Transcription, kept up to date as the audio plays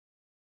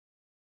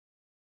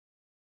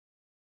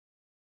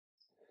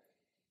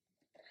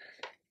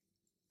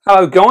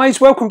Hello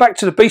guys, welcome back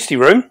to the Beastie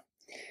Room.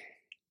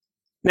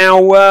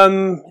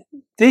 Now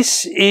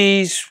this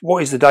is,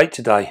 what is the date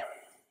today?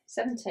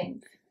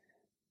 17th.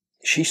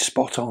 She's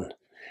spot on.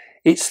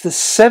 It's the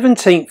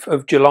 17th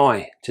of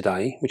July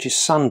today, which is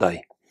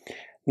Sunday.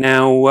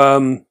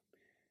 Now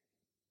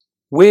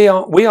we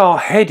are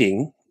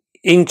heading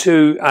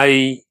into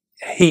a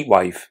heat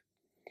wave,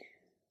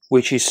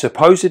 which is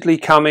supposedly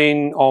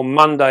coming on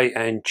Monday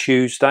and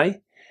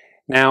Tuesday.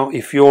 Now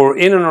if you're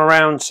in and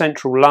around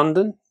central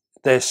London,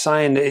 they're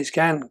saying that it's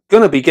going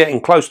to be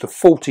getting close to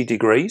 40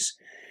 degrees,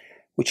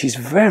 which is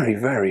very,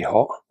 very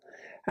hot.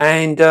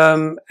 And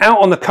out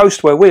on the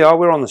coast where we are,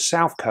 we're on the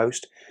south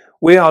coast,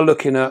 we are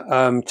looking at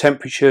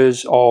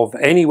temperatures of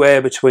anywhere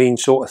between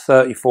sort of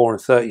 34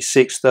 and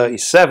 36,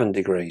 37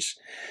 degrees.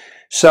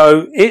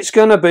 So it's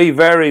going to be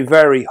very,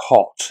 very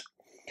hot.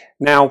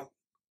 Now,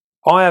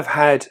 I have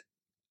had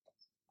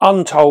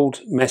untold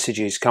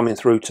messages coming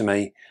through to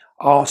me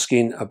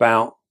asking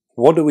about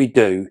what do we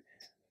do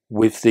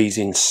with these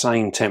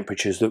insane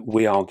temperatures that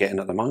we are getting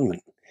at the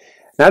moment.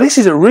 Now this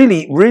is a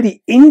really,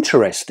 really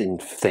interesting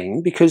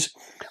thing, because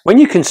when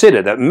you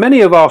consider that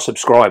many of our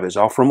subscribers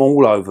are from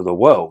all over the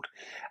world,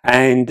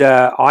 and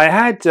I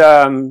had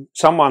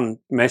someone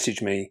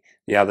message me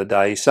the other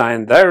day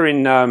saying they're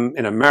in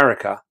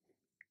America,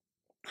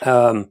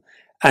 and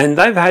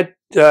they've had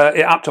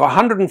it up to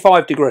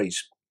 105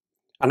 degrees,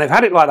 and they've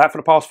had it like that for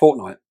the past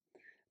fortnight.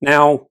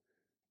 Now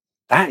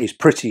that is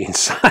pretty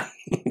insane.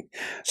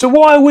 So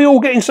why are we all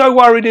getting so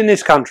worried in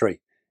this country?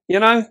 You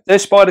know,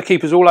 there's spider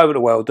keepers all over the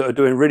world that are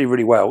doing really,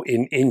 really well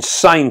in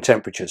insane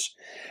temperatures.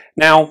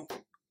 Now,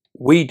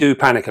 we do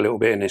panic a little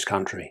bit in this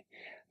country.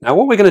 Now,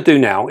 what we're going to do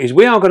now is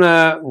we are going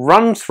to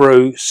run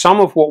through some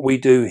of what we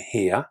do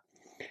here.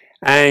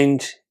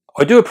 And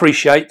I do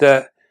appreciate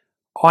that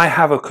I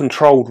have a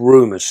controlled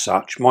room as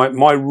such.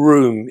 My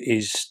room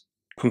is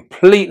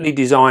completely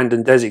designed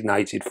and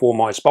designated for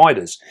my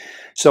spiders.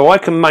 So I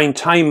can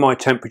maintain my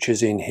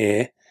temperatures in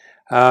here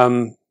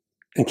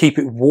and keep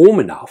it warm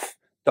enough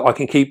that I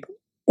can keep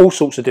all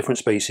sorts of different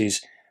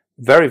species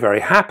very,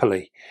 very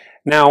happily.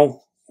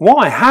 Now,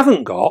 what I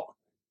haven't got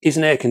is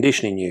an air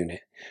conditioning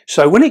unit.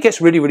 So when it gets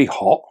really, really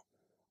hot,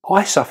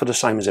 I suffer the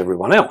same as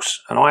everyone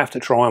else, and I have to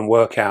try and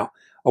work out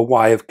a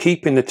way of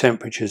keeping the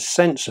temperatures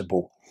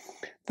sensible.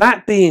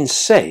 That being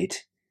said,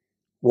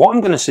 what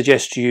I'm going to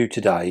suggest to you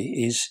today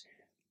is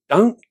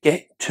don't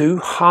get too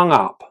hung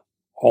up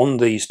on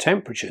these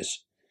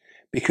temperatures,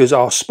 because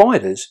our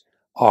spiders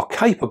are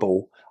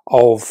capable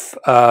of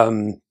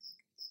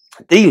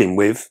dealing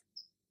with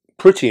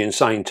pretty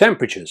insane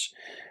temperatures.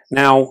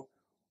 Now,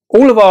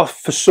 all of our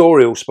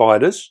fossorial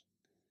spiders,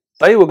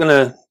 they're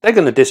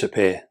gonna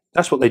disappear.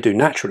 That's what they do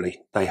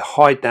naturally. They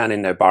hide down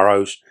in their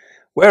burrows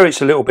where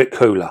it's a little bit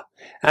cooler.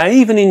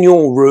 Even in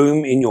your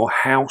room, in your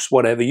house,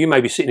 whatever, you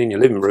may be sitting in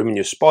your living room and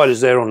your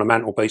spider's there on the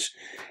mantelpiece,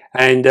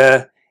 and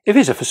if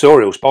it's a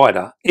fossorial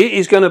spider, it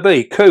is going to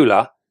be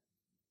cooler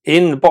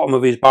in the bottom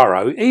of his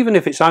burrow, even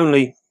if it's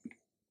only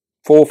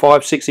 4,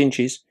 5, 6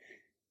 inches.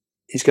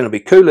 It's going to be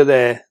cooler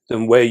there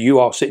than where you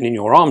are sitting in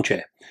your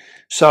armchair.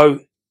 So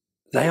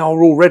they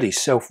are already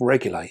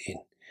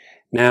self-regulating.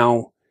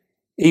 Now,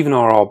 even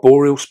our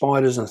arboreal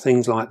spiders and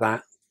things like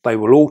that, they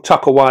will all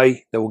tuck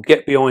away, they will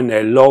get behind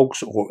their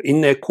logs or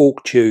in their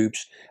cork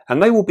tubes,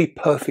 and they will be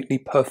perfectly,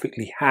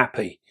 perfectly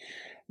happy.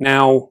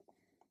 Now,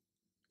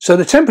 so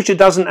the temperature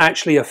doesn't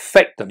actually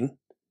affect them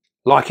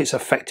like it's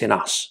affecting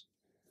us.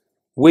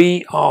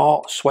 We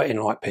are sweating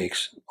like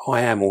pigs.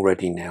 I am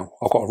already now.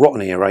 I've got a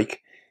rotten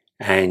earache,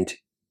 and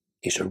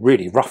it's a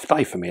really rough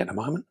day for me at the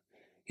moment.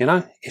 You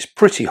know, it's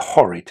pretty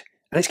horrid,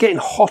 and it's getting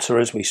hotter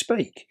as we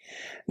speak.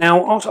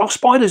 Now, our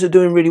spiders are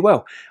doing really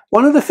well.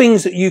 One of the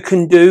things that you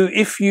can do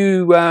if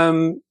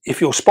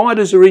your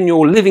spiders are in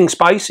your living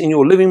space, in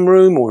your living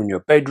room or in your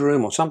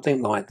bedroom or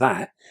something like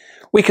that,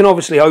 we can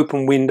obviously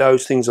open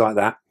windows, things like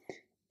that.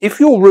 If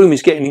your room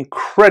is getting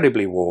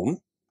incredibly warm,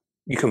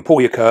 you can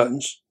pull your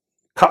curtains,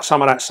 cut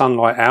some of that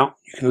sunlight out.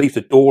 You can leave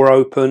the door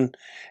open.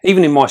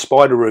 Even in my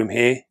spider room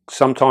here,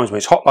 sometimes when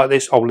it's hot like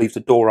this, I'll leave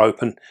the door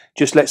open.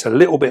 Just lets a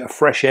little bit of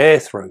fresh air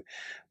through.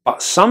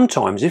 But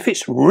sometimes if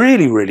it's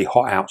really, really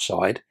hot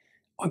outside,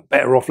 I'm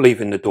better off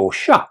leaving the door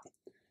shut,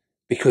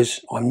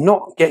 because I'm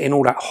not getting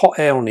all that hot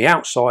air on the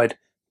outside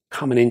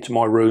coming into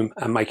my room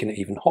and making it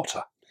even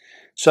hotter.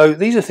 So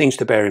these are things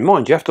to bear in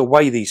mind. You have to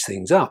weigh these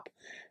things up.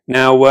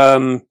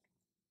 Now,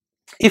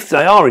 if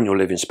they are in your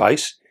living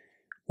space,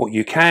 what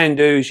you can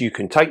do is you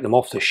can take them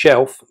off the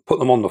shelf, put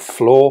them on the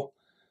floor,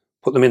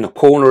 put them in the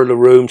corner of the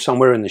room,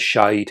 somewhere in the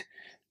shade.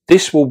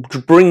 This will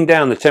bring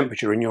down the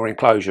temperature in your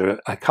enclosure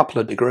a couple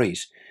of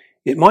degrees.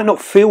 It might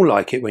not feel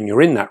like it when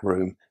you're in that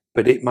room,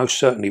 but it most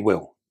certainly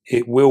will.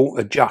 It will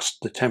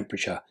adjust the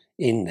temperature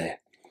in there.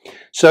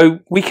 So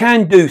we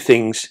can do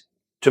things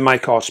to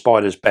make our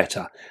spiders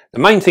better. The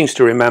main things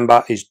to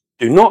remember is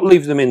do not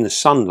leave them in the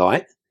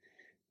sunlight.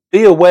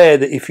 Be aware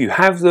that if you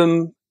have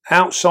them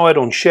outside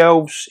on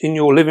shelves in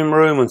your living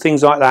room and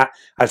things like that,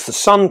 as the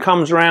sun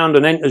comes around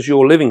and enters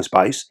your living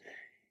space,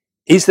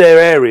 is there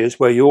areas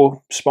where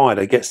your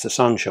spider gets the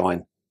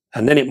sunshine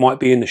and then it might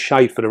be in the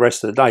shade for the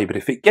rest of the day. But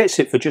if it gets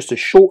it for just a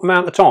short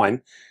amount of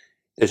time,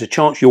 there's a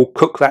chance you'll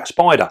cook that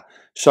spider.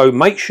 So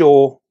make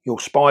sure your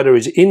spider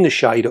is in the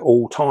shade at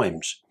all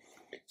times.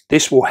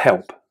 This will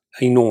help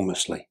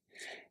enormously.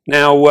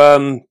 Now,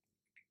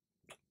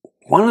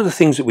 one of the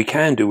things that we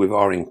can do with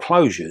our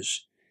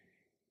enclosures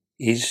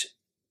is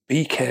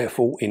be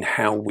careful in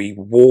how we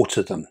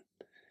water them.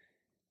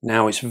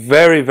 Now, it's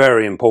very,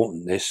 very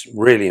important, this,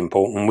 really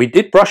important. We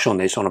did brush on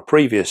this on a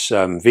previous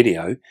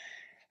video,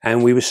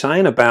 and we were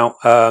saying about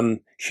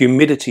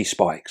humidity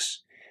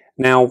spikes.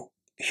 Now,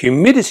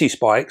 humidity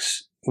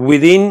spikes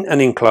within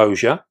an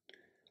enclosure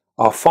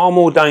are far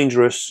more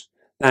dangerous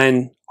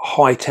than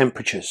high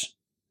temperatures.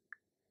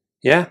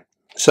 Yeah,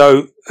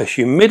 so a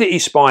humidity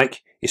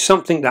spike is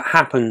something that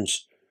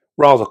happens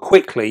rather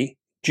quickly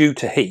due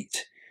to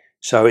heat.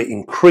 So it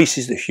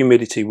increases the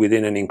humidity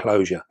within an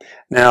enclosure.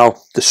 Now,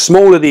 the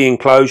smaller the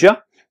enclosure,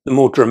 the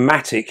more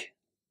dramatic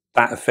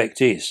that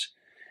effect is.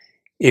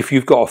 If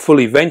you've got a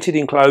fully vented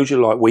enclosure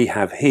like we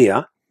have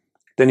here,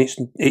 then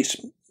it's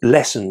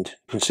lessened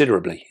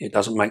considerably. It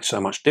doesn't make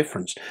so much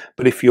difference.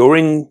 But if you're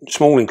in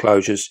small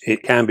enclosures,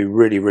 it can be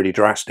really, really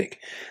drastic.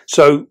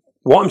 So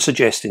what I'm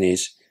suggesting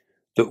is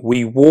that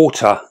we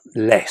water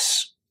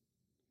less.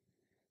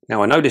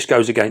 Now, I know this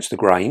goes against the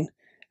grain,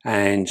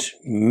 and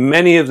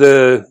many of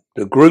the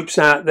groups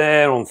out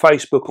there on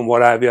Facebook and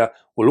what have you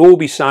will all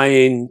be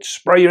saying,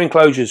 spray your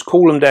enclosures,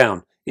 cool them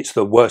down. It's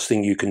the worst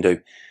thing you can do.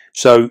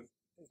 So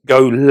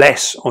go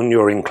less on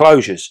your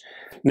enclosures.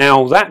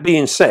 Now, that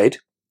being said,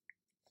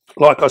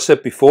 like I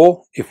said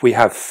before, if we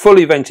have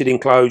fully vented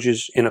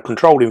enclosures in a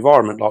controlled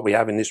environment like we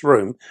have in this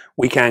room,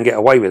 we can get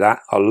away with that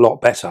a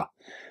lot better.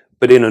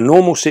 But in a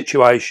normal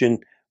situation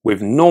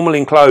with normal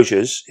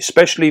enclosures,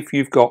 especially if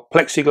you've got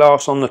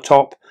plexiglass on the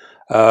top,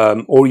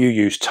 or you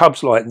use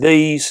tubs like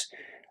these,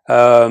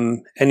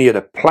 any of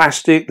the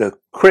plastic, the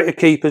critter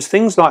keepers,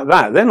 things like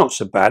that, they're not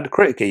so bad, the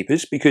critter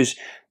keepers, because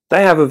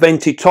they have a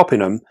vented top in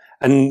them,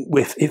 and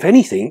if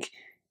anything,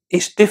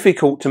 it's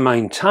difficult to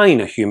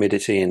maintain a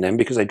humidity in them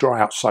because they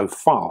dry out so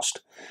fast.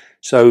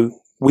 So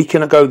we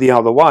can go the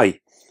other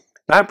way.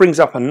 That brings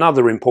up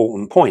another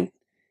important point.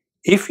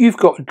 If you've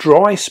got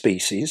dry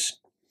species,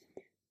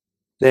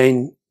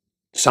 then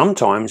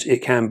sometimes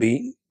it can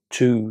be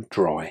too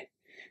dry.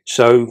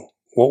 So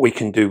what we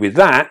can do with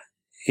that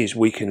is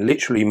we can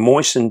literally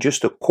moisten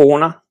just a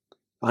corner,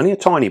 only a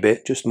tiny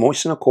bit, just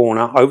moisten a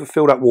corner,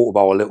 overfill that water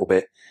bowl a little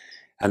bit,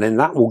 and then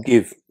that will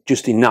give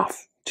just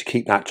enough to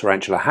keep that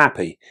tarantula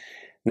happy.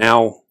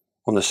 Now,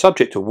 on the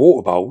subject of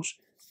water bowls,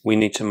 we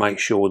need to make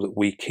sure that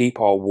we keep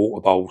our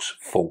water bowls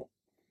full.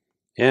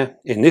 Yeah,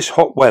 in this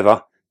hot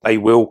weather, they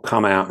will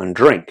come out and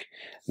drink.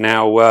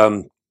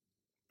 Now,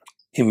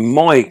 in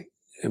my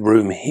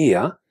room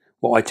here,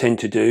 what I tend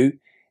to do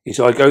is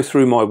I go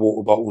through my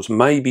water bottles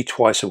maybe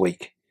twice a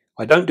week.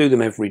 I don't do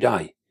them every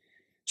day.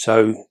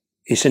 So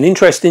it's an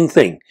interesting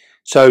thing.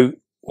 So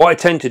what I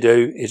tend to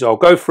do is I'll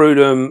go through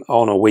them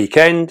on a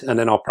weekend, and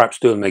then I'll perhaps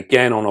do them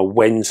again on a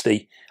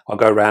Wednesday. I'll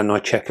go around and I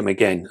check them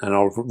again, and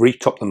I'll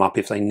retop them up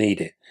if they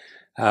need it.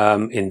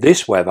 In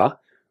this weather,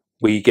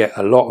 we get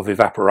a lot of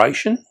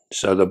evaporation,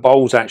 so the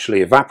bowls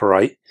actually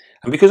evaporate.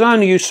 And because I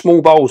only use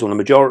small bowls on the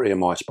majority of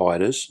my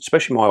spiders,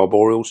 especially my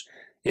arboreals,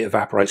 it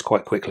evaporates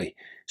quite quickly.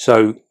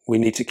 So we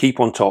need to keep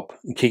on top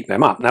and keep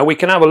them up. Now we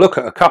can have a look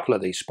at a couple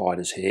of these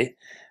spiders here.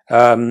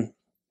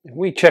 If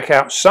we check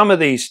out some of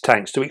these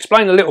tanks to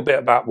explain a little bit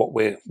about what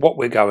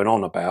we're going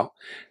on about.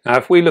 Now,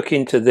 if we look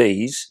into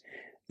these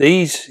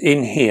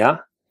in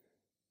here,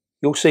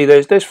 you'll see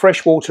there's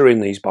fresh water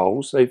in these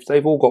bowls.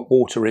 They've all got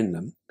water in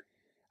them,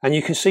 and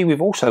you can see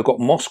we've also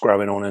got moss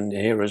growing on in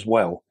here as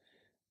well.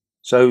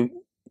 So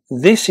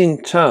this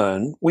in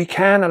turn, we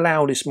can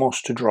allow this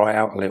moss to dry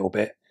out a little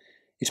bit.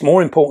 It's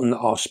more important that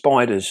our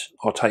spiders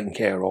are taken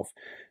care of.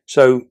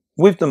 So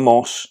with the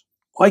moss,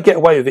 I get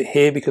away with it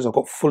here because I've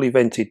got fully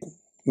vented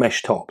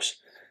mesh tops,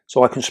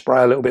 so I can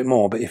spray a little bit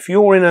more. But if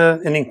you're in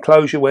an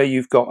enclosure where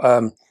you've got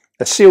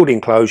a sealed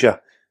enclosure,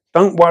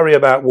 don't worry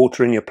about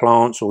watering your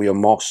plants or your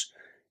moss.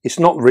 It's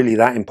not really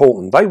that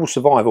important. They will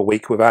survive a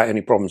week without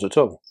any problems at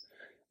all.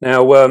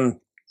 Now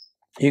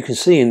you can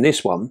see in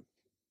this one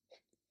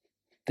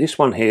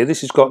here,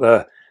 this has got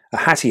a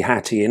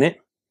hattie in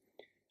it,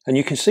 and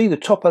you can see the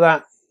top of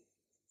that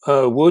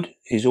wood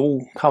is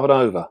all covered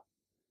over,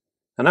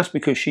 and that's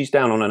because she's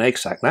down on an egg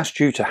sac. That's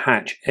due to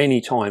hatch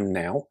any time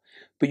now,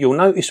 but you'll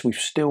notice we've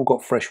still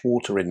got fresh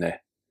water in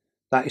there.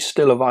 That is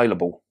still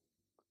available.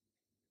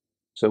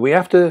 So we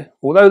have to,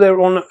 although they're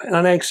on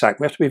an egg sac,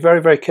 we have to be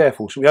very, very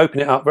careful. So we open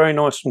it up very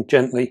nice and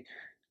gently.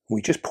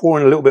 We just pour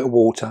in a little bit of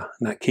water,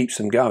 and that keeps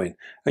them going.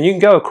 And you can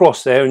go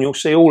across there and you'll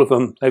see all of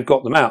them, they've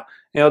got them out.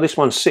 You know, this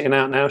one's sitting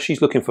out now,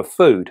 she's looking for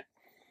food.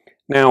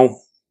 Now,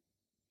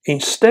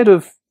 instead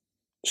of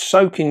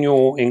soaking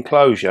your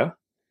enclosure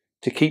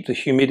to keep the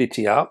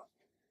humidity up,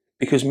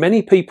 because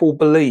many people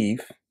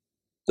believe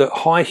that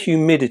high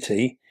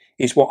humidity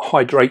is what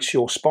hydrates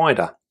your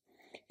spider.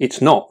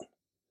 It's not.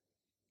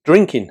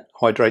 Drinking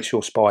hydrates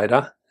your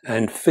spider,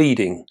 and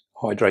feeding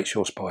hydrates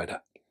your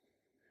spider.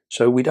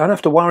 So we don't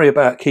have to worry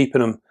about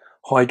keeping them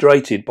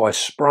hydrated by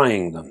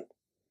spraying them.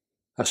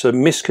 That's a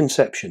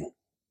misconception.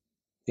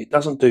 It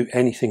doesn't do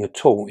anything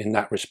at all in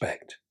that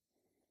respect.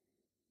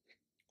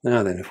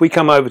 Now then, if we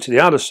come over to the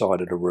other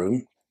side of the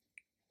room,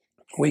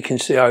 we can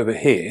see over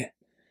here,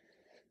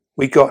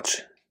 we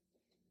got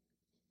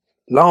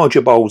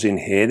larger bowls in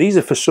here. These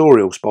are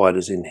fossorial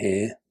spiders in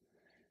here.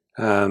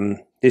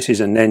 This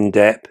is a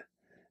Nendep.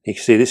 You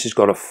can see this has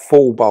got a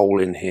full bowl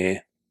in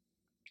here.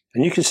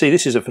 And you can see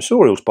this is a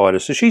fossorial spider.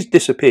 So she's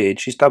disappeared.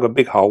 She's dug a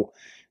big hole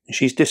and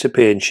she's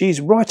disappeared. And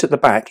she's right at the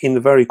back in the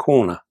very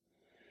corner.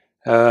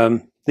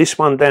 This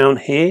one down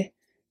here,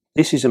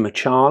 this is a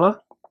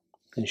Machala.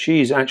 And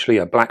she's actually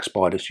a black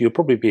spider. So you'll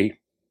probably be a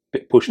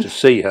bit pushed to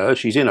see her.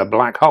 She's in a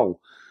black hole.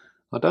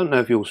 I don't know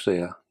if you'll see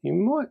her. You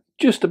might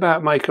just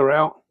about make her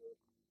out.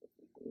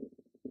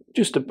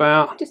 Just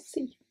about. Just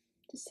see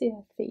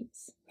her feet.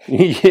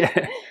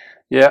 Yeah,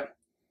 yeah.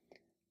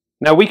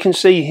 Now we can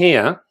see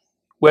here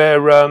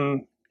where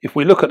if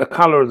we look at the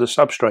colour of the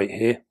substrate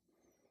here,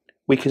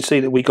 we can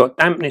see that we got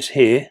dampness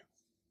here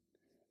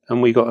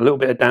and we got a little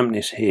bit of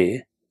dampness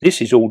here.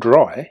 This is all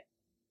dry.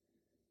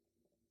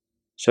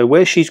 So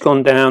where she's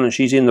gone down and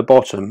she's in the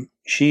bottom,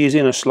 she is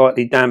in a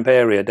slightly damp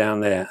area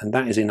down there, and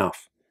that is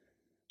enough.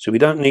 So we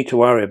don't need to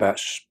worry about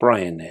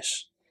spraying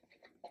this.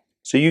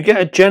 So you get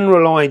a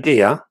general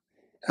idea.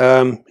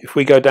 If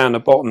we go down the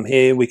bottom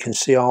here, we can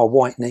see our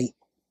white knee.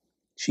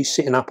 She's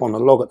sitting up on the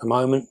log at the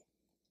moment.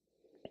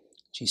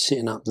 She's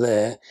sitting up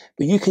there.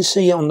 But you can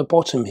see on the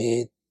bottom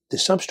here, the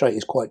substrate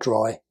is quite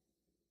dry.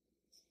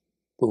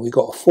 But we've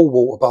got a full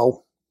water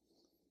bowl.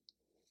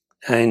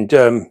 And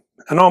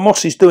our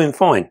moss is doing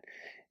fine.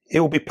 It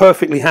will be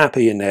perfectly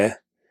happy in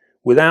there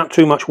without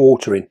too much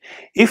watering.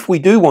 If we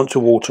do want to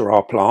water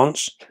our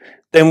plants,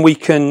 then we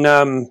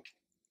can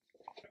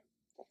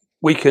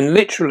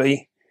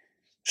literally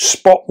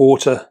spot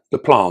water the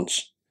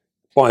plants.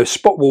 By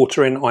spot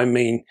watering, I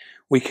mean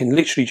we can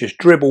literally just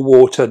dribble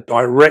water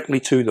directly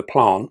to the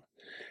plant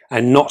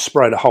and not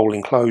spray the whole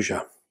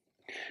enclosure.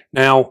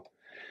 Now,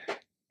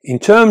 in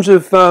terms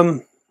of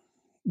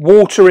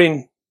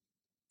watering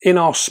in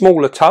our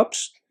smaller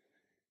tubs,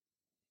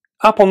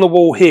 up on the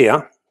wall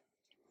here,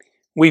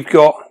 we've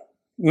got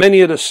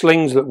many of the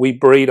slings that we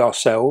breed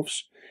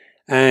ourselves,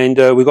 and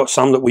we've got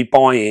some that we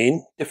buy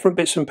in, different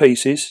bits and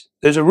pieces.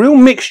 There's a real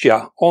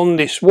mixture on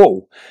this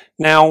wall.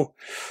 Now,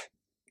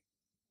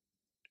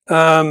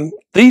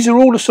 these are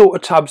all the sort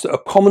of tubs that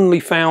are commonly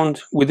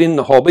found within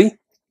the hobby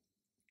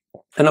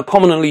and are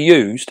commonly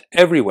used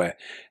everywhere.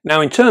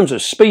 Now, in terms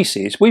of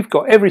species, we've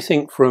got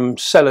everything from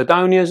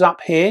Celadonias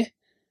up here,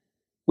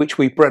 which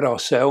we bred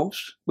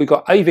ourselves. We've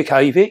got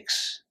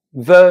Avix,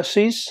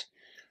 Verses,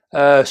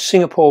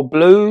 Singapore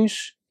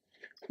Blues.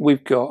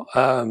 We've got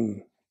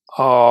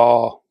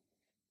our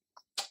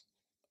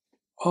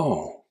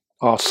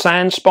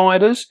sand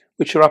spiders,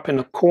 which are up in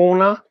the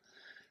corner.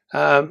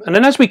 And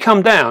then as we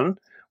come down,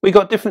 we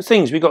got different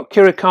things. We've got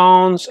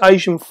Kiricans,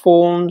 Asian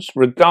fawns,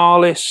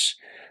 Regalis.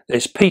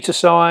 There's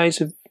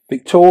Petersize,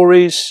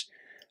 Victories.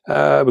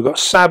 We've got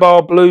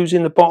Sabar Blues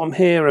in the bottom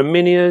here,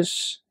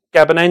 Aminias,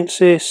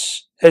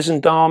 Gabonensis,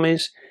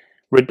 Ezendamis,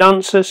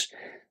 Reduncus.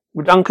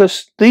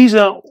 These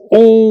are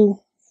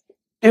all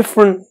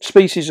different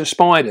species of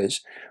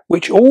spiders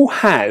which all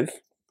have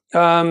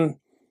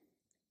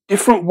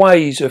different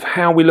ways of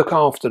how we look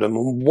after them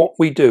and what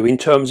we do in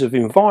terms of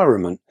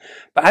environment.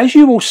 But as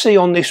you will see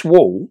on this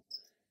wall,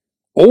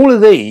 all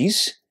of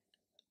these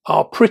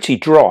are pretty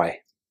dry.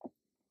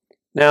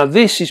 Now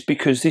this is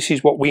because this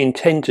is what we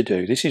intend to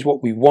do. This is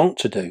what we want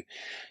to do.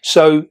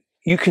 So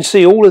you can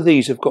see all of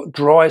these have got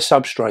dry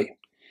substrate.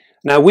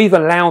 Now we've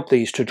allowed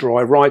these to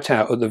dry right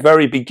out at the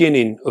very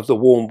beginning of the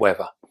warm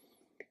weather.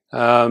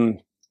 So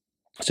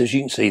as you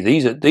can see,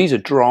 these are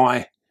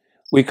dry.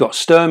 We've got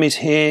Sturmies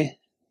here.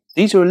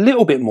 These are a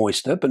little bit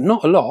moister, but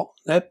not a lot.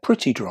 They're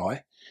pretty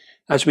dry.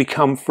 As we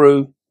come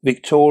through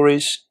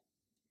Victories,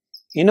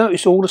 you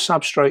notice all the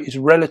substrate is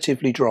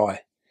relatively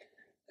dry.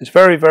 There's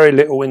very, very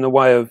little in the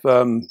way of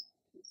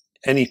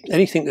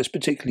anything that's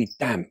particularly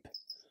damp.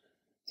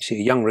 You see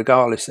a young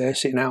Regalis there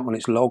sitting out on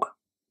its log.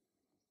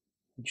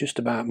 Just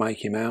about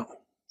make him out.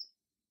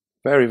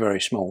 Very, very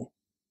small.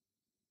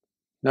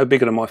 No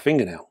bigger than my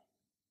fingernail.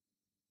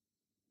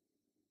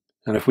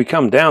 And if we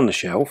come down the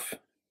shelf,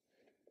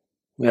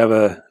 we have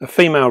a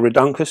female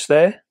Reduncus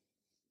there.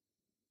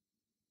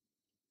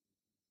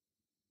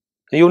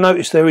 And you'll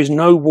notice there is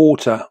no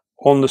water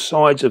on the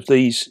sides of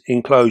these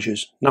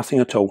enclosures, nothing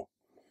at all.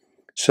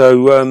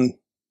 So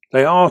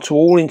they are, to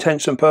all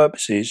intents and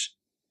purposes,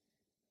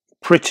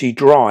 pretty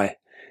dry.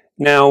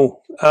 Now,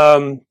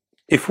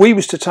 if we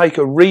was to take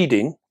a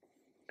reading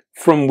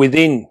from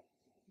within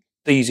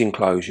these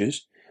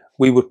enclosures,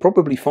 we would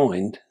probably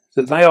find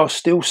that they are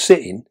still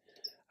sitting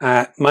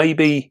at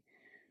maybe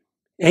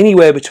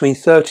anywhere between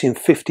 30 and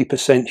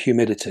 50%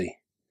 humidity.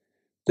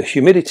 The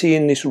humidity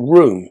in this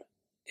room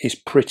is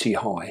pretty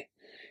high.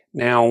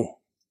 Now,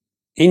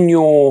 in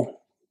your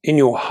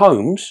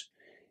homes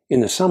in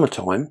the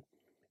summertime,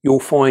 you'll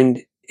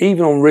find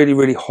even on really,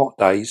 really hot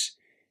days,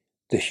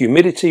 the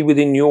humidity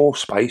within your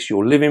space,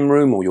 your living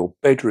room or your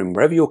bedroom,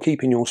 wherever you're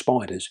keeping your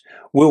spiders,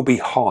 will be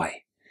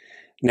high.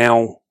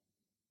 Now,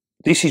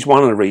 this is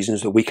one of the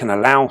reasons that we can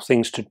allow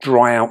things to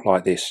dry out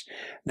like this.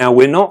 Now,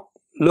 we're not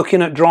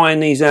looking at drying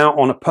these out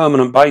on a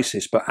permanent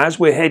basis, but as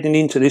we're heading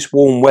into this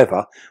warm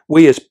weather,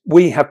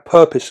 we have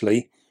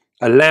purposely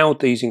allowed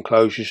these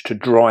enclosures to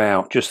dry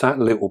out just that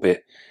little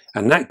bit.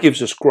 And that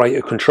gives us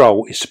greater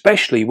control,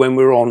 especially when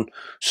we're on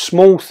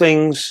small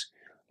things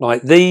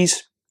like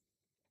these.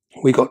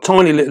 We've got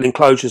tiny little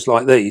enclosures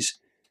like these.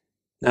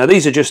 Now,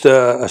 these are just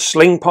a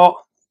sling pot,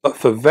 but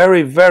for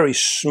very, very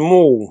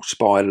small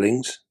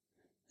spiderlings,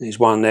 there's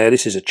one there.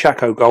 This is a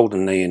Chaco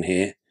golden knee in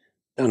here.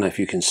 Don't know if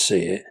you can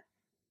see it.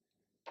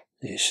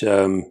 It's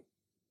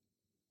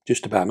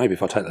just about, maybe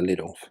if I take the lid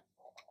off.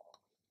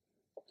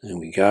 There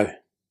we go.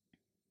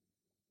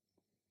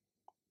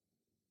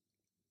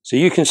 So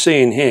you can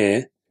see in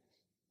here,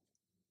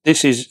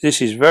 this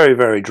is very,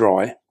 very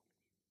dry.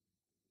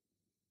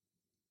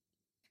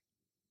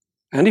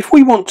 And if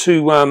we want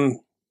to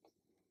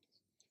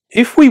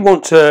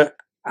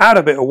add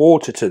a bit of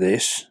water to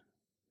this,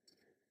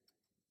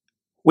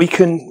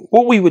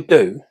 what we would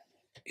do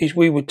is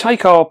we would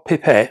take our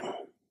pipette.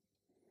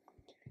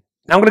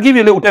 Now I'm going to give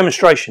you a little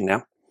demonstration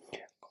now.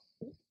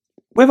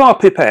 With our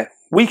pipette,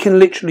 we can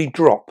literally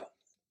drop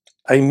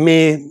a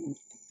mere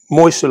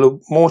morsel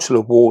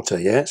of water,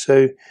 yeah?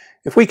 So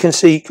if we can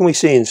we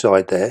see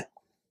inside there?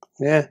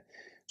 Yeah.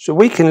 So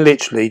we can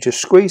literally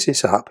just squeeze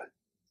this up,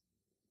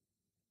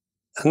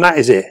 and that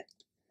is it.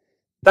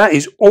 That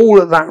is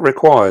all that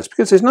requires,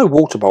 because there's no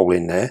water bowl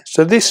in there.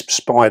 So this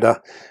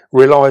spider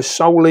relies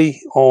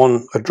solely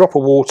on a drop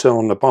of water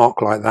on the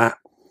bark like that,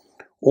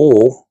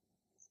 or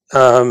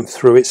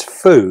through its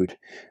food.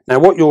 Now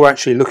what you're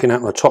actually looking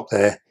at on the top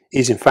there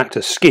is in fact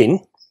a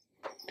skin.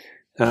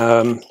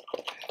 I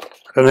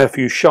don't know if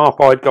you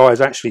sharp-eyed guys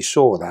actually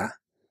saw that,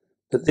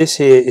 but this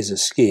here is a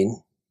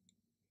skin.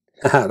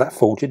 That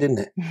fooled you, didn't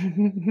it?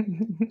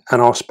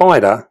 And our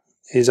spider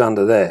is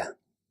under there.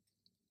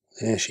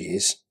 There she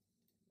is.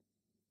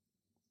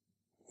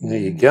 There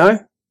you go.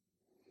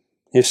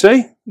 You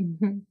see?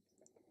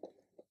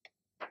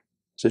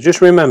 So just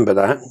remember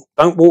that.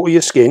 Don't water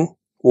your skin,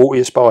 water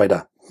your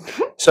spider.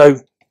 So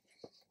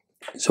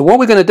what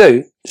we're going to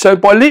do, so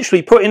by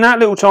literally putting that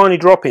little tiny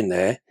drop in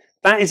there,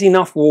 that is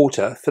enough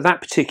water for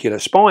that particular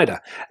spider.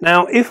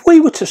 Now, if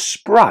we were to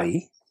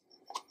spray,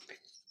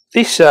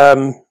 this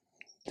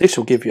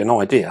will give you an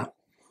idea.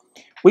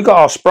 We got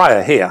our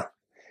sprayer here.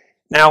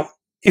 Now,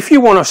 if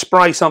you want to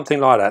spray something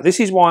like that,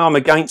 this is why I'm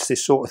against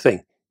this sort of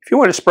thing. If you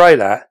want to spray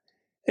that,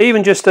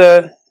 even just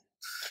look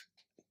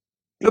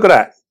at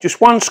that,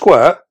 just one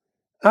squirt,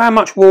 how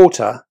much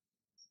water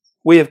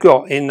we have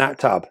got in that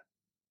tub.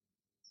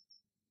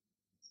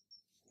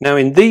 Now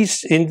in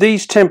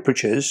these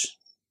temperatures,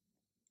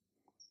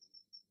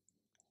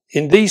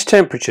 we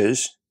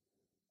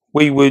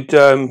would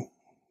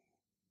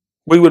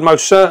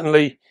most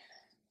certainly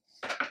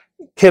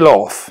kill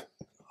off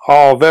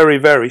our very,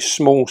 very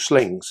small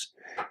slings.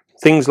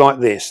 Things like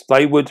this,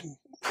 they would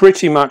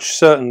pretty much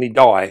certainly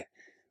die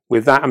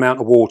with that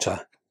amount of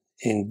water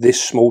in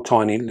this small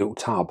tiny little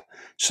tub.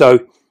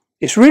 So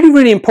it's really,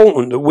 really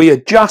important that we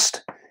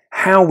adjust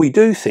how we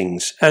do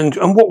things and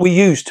what we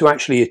use to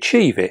actually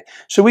achieve it.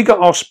 So we got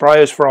our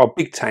sprayers for our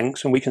big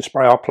tanks, and we can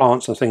spray our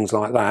plants and things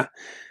like that.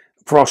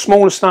 For our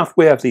smaller stuff,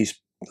 we have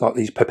these like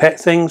these pipette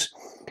things.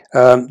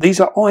 These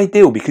are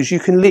ideal because you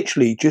can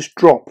literally just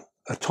drop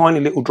a tiny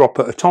little drop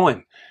at a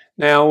time.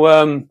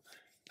 Now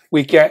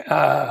we get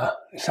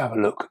let's have a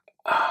look.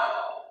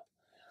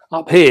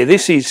 Up here,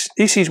 this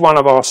is one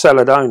of our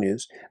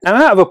Celadonias. Now,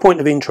 out of a point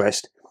of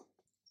interest,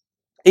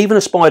 even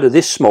a spider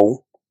this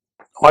small,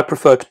 I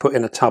prefer to put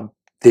in a tub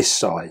this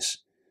size.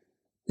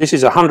 This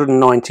is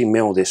 190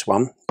 mil, this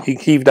one. You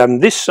can either have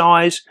them this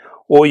size,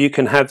 or you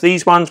can have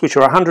these ones which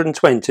are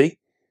 120,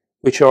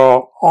 which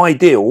are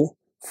ideal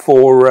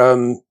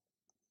for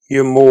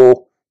your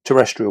more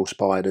terrestrial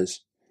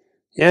spiders.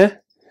 Yeah.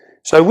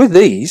 So with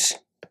these,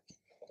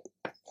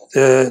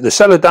 the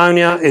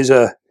Celadonia is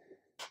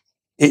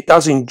it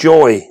does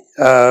enjoy,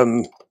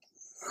 that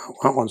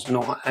one's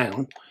not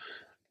down,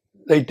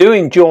 they do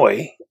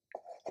enjoy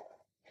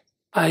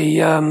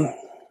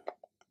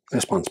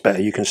this one's better,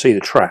 you can see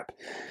the trap.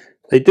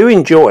 They do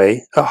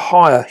enjoy a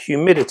higher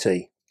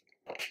humidity,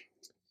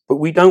 but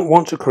we don't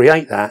want to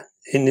create that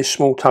in this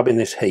small tub in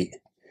this heat.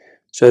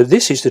 So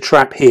this is the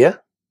trap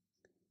here.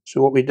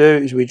 So what we do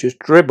is we just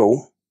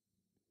dribble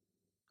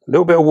a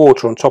little bit of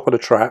water on top of the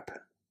trap,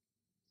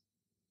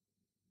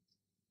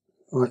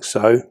 like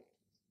so.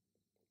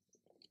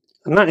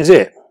 And that is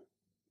it.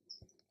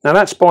 Now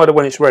that spider,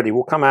 when it's ready,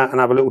 will come out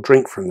and have a little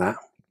drink from that.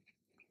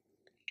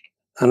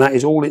 And that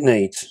is all it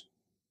needs.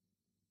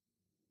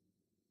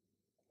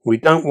 We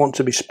don't want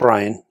to be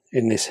spraying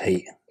in this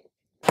heat.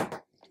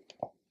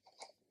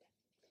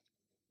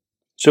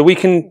 So we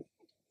can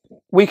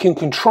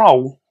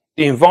control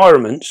the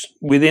environments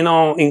within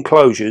our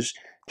enclosures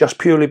just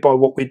purely by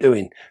what we're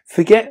doing.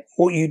 Forget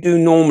what you do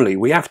normally.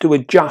 We have to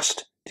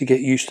adjust to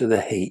get used to the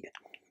heat.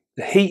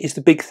 The heat is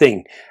the big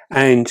thing,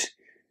 and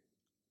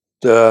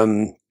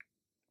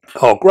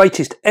our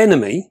greatest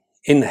enemy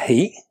in the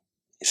heat,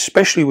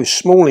 especially with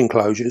small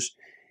enclosures,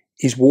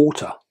 is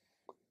water.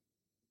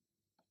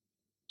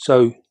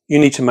 So you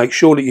need to make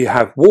sure that you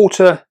have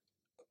water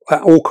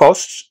at all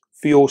costs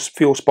for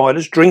your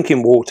spiders,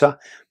 drinking water,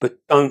 but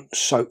don't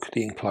soak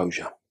the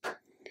enclosure.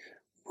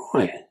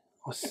 Right,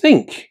 I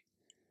think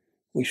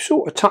we've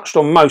sort of touched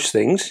on most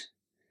things.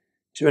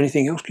 Is there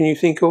anything else can you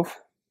think of?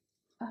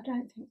 I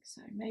don't think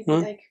so. Maybe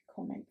they could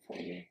comment for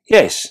you.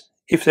 Yes,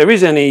 if there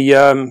is any,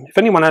 if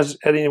anyone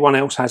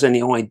else has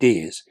any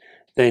ideas,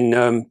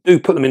 then do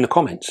put them in the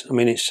comments. I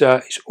mean, it's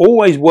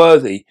always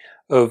worthy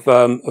of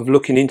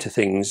looking into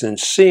things and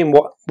seeing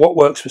what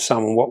works for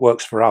some and what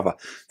works for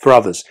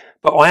others.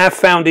 But I have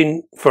found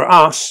for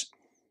us,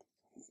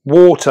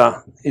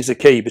 water is the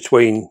key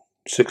between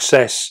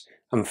success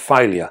and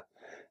failure.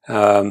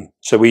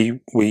 So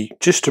we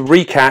just to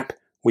recap,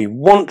 we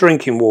want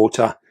drinking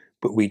water,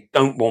 but we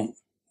don't want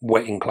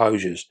wet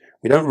enclosures.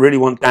 We don't really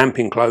want damp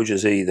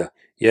enclosures either.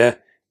 Yeah,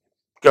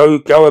 go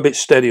a bit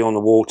steady on the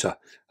water,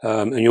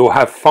 and you'll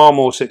have far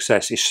more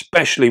success,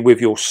 especially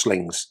with your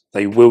slings.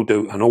 They will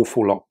do an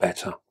awful lot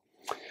better.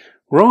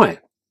 Right,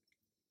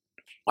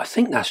 I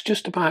think that's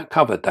just about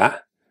covered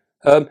that.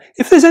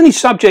 If there's any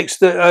subjects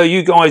that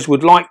you guys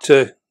would like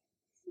to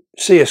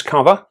see us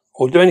cover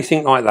or do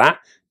anything like that,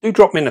 do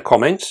drop me in the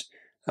comments.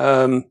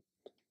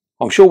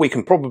 I'm sure we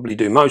can probably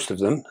do most of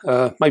them,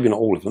 maybe not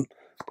all of them,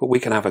 but we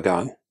can have a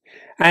go.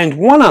 And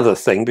one other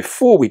thing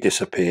before we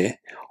disappear,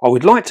 I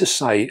would like to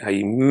say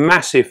a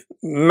massive,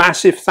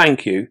 massive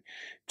thank you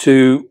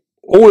to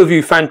all of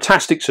you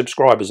fantastic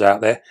subscribers out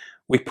there.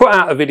 We put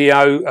out a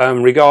video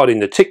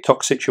regarding the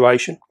TikTok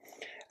situation,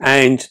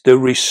 and the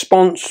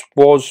response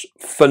was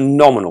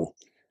phenomenal.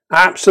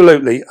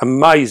 Absolutely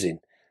amazing.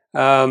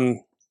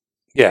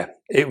 Yeah,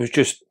 it was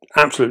just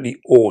absolutely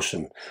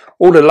awesome.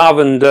 All the love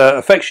and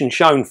affection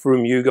shown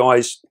from you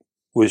guys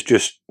was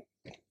just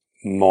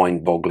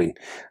mind-boggling.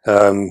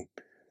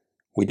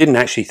 We didn't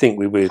actually think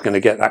we were going to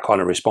get that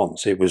kind of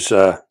response. It was,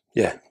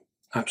 yeah,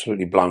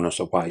 absolutely blown us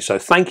away. So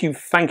thank you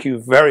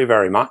very,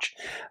 very much.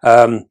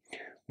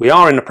 We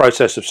are in the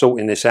process of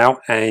sorting this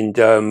out, and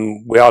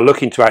we are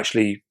looking to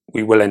actually,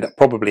 we will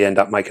probably end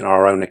up making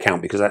our own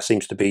account, because that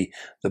seems to be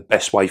the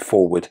best way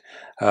forward.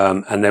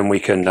 And then we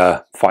can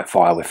fight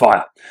fire with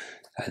fire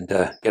and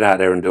get out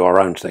there and do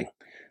our own thing.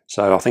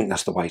 So I think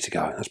that's the way to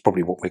go. That's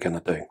probably what we're going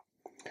to do.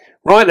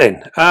 Right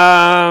then,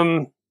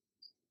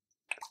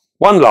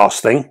 one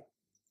last thing.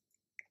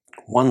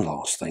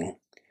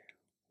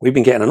 We've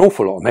been getting an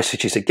awful lot of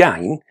messages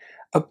again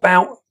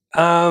about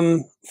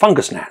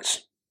fungus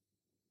gnats.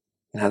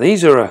 Now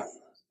these are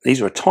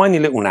a tiny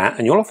little gnat,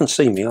 and you'll often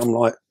see me, I'm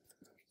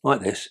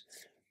like this,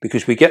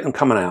 because we get them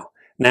coming out.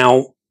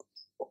 Now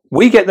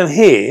we get them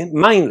here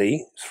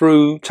mainly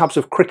through tubs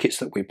of crickets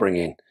that we bring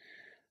in.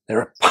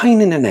 They're a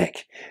pain in the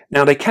neck.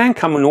 Now they can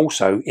come in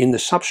also in the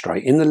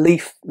substrate, in the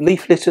leaf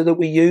litter that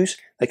we use.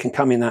 They can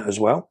come in that as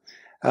well.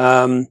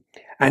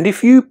 And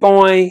if you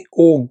buy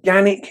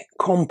organic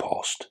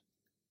compost,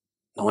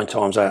 9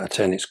 times out of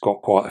 10 it's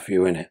got quite a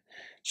few in it.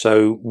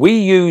 So we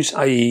use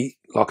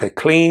like a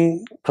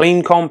clean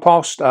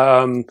compost.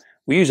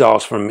 We use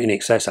ours from In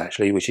Excess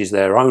actually, which is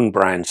their own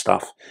brand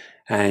stuff,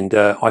 and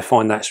I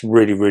find that's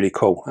really, really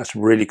cool. That's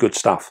really good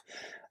stuff.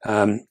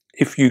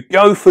 If you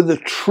go for the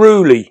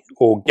truly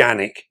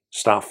organic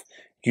stuff,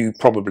 you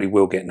probably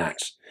will get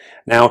gnats.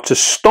 Now to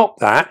stop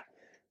that,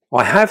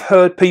 I have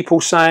heard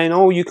people saying,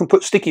 oh, you can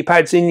put sticky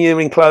pads in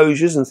your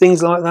enclosures and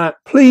things like that.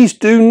 Please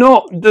do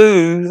not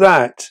do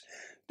that.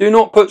 Do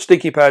not put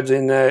sticky pads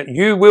in there.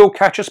 You will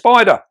catch a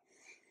spider.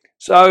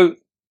 So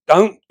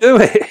don't do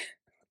it.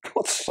 For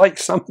God's sake,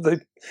 some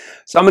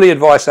of the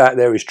advice out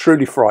there is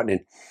truly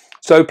frightening.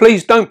 So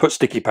please don't put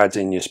sticky pads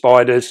in your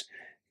spiders,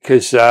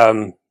 because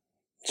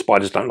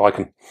spiders don't like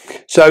them.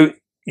 So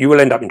you will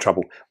end up in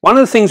trouble. One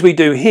of the things we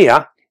do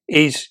here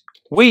is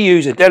we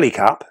use a deli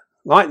cup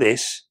like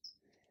this,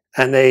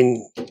 and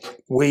then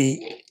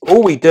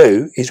all we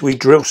do is we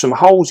drill some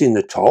holes in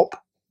the top.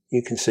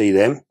 You can see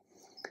them.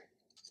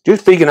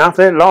 Just big enough,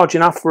 they're large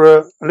enough for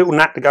a little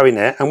gnat to go in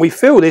there. And we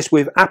fill this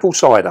with apple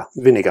cider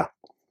vinegar.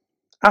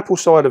 Apple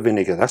cider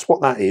vinegar, that's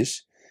what that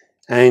is.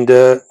 And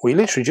we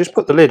literally just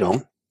put the lid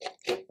on.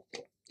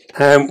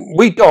 And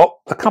we dot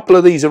a couple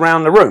of these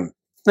around the room.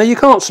 Now you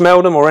can't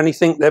smell them or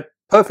anything. They're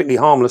perfectly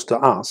harmless to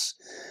us.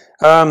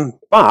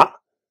 But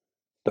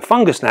the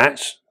fungus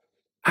gnats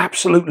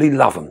absolutely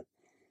love them.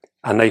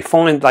 And they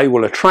find they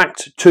will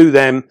attract to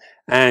them,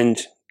 and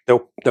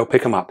they'll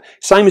pick them up.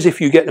 Same as if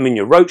you get them in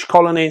your roach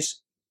colonies.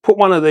 Put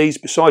one of these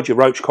beside your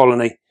roach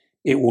colony.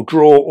 It will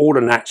draw all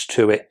the gnats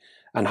to it,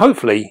 and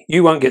hopefully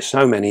you won't get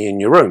so many in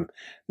your room.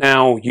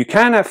 Now you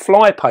can have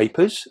fly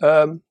papers.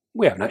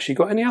 We haven't actually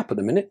got any up at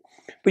the minute,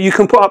 but you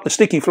can put up the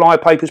sticky fly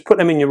papers, put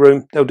them in your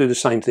room. They'll do the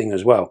same thing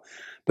as well.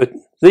 But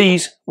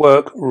these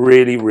work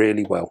really,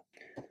 really well.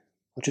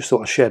 I just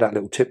thought I'd share that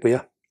little tip with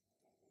you.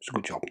 It's a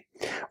good job.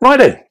 Right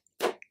then.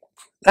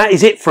 That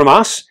is it from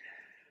us.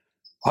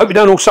 I hope you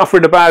don't all suffer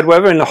in the bad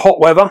weather, in the hot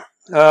weather.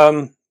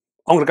 I'm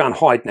going to go and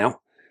hide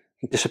now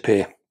and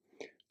disappear.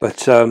 But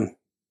don't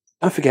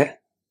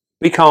forget,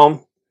 be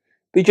calm,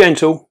 be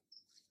gentle,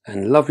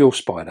 and love your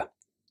spider.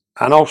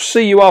 And I'll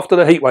see you after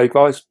the heat wave,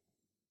 guys.